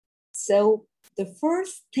So the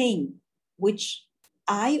first thing which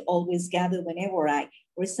I always gather whenever I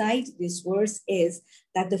recite this verse is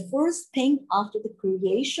that the first thing after the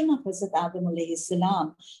creation of Hazrat Adam alayhi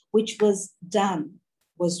salam, which was done,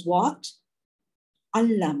 was what?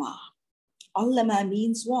 Allama. Allama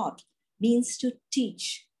means what? Means to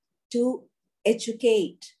teach, to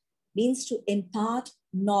educate, means to impart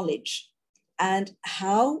knowledge. And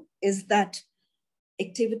how is that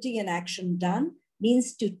activity and action done?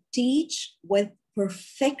 Means to teach with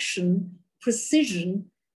perfection,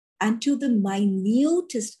 precision, and to the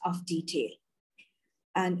minutest of detail.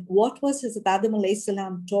 And what was Hazrat Adam alayhi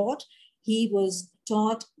salam taught? He was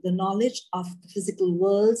taught the knowledge of the physical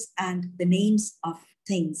worlds and the names of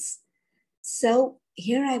things. So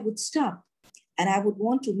here I would stop, and I would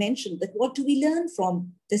want to mention that what do we learn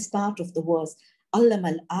from this part of the verse?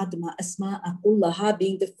 Allama al-Adama asma'a kullaha,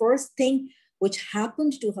 being the first thing which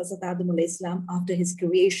happened to Hazrat Adam alayhi salam after his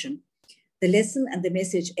creation. The lesson and the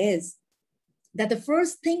message is that the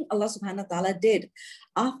first thing Allah subhanahu wa ta'ala did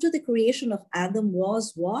after the creation of Adam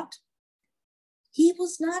was what? He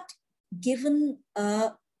was not given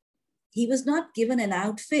an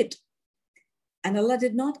outfit. And Allah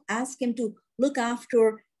did not ask him to look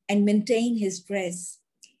after and maintain his dress.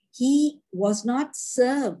 He was not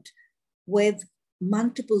served with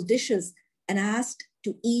multiple dishes and asked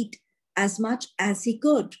to eat as much as he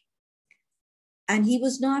could. And he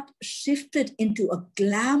was not shifted into a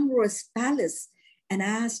glamorous palace and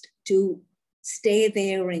asked to stay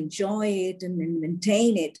there, enjoy it, and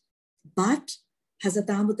maintain it. But Hazrat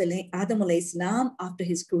Adam alayhi salam, after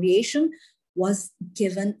his creation, was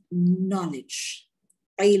given knowledge,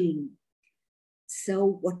 ilm.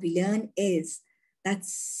 So what we learn is that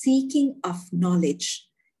seeking of knowledge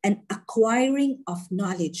and acquiring of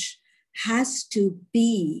knowledge has to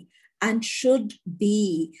be and should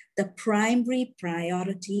be the primary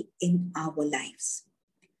priority in our lives.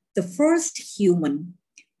 The first human,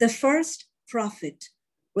 the first prophet,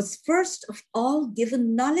 was first of all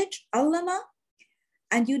given knowledge, allama.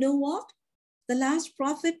 And you know what? The last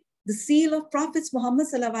prophet, the seal of prophets, Muhammad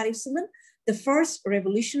sallallahu alaihi wasallam, the first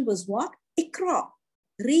revelation was what? Iqra,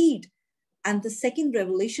 read. And the second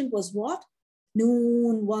revelation was what?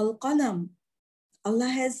 Noon wal qalam.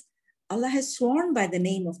 Allah has sworn by the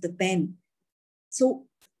name of the pen. So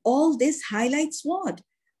all this highlights what?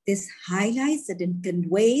 This highlights that it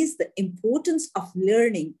conveys the importance of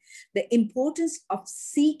learning, the importance of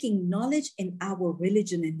seeking knowledge in our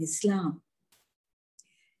religion in Islam.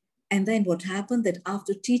 And then what happened that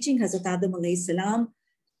after teaching Hazrat Adam alayhi salam,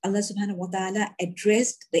 Allah subhanahu wa ta'ala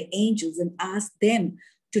addressed the angels and asked them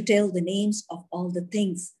to tell the names of all the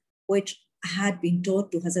things which had been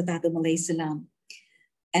taught to Hazrat Adam alayhi salam.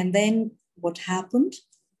 And then what happened?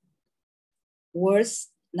 Verse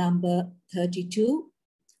number 32.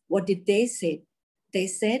 What did they say? They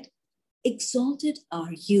said, exalted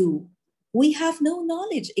are you. We have no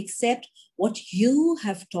knowledge except what you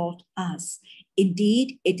have taught us.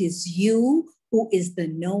 Indeed, it is you who is the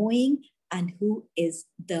knowing and who is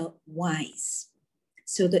the wise.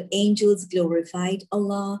 So the angels glorified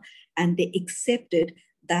Allah and they accepted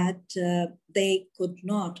that they could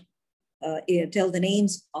not tell the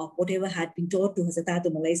names of whatever had been taught to Hazrat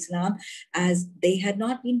Adam alayhi salam, as they had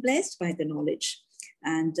not been blessed by the knowledge.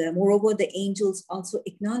 And moreover, the angels also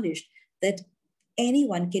acknowledged that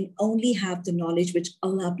anyone can only have the knowledge which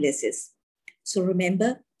Allah blesses. So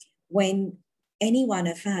remember, when any one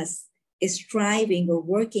of us is striving or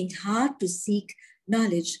working hard to seek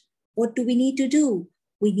knowledge, what do we need to do?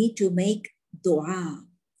 We need to make dua.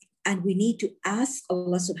 And we need to ask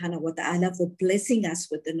Allah subhanahu wa ta'ala for blessing us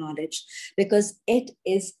with the knowledge, because it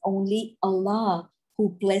is only Allah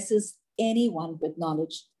who blesses anyone with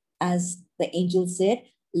knowledge. As the angel said,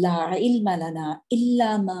 La ilma lana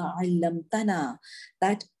illa ma 'allamtana,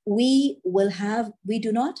 that we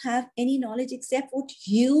do not have any knowledge except what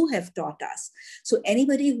you have taught us. So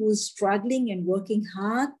anybody who is struggling and working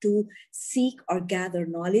hard to seek or gather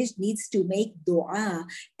knowledge needs to make dua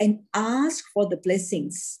and ask for the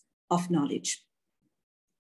blessings of knowledge.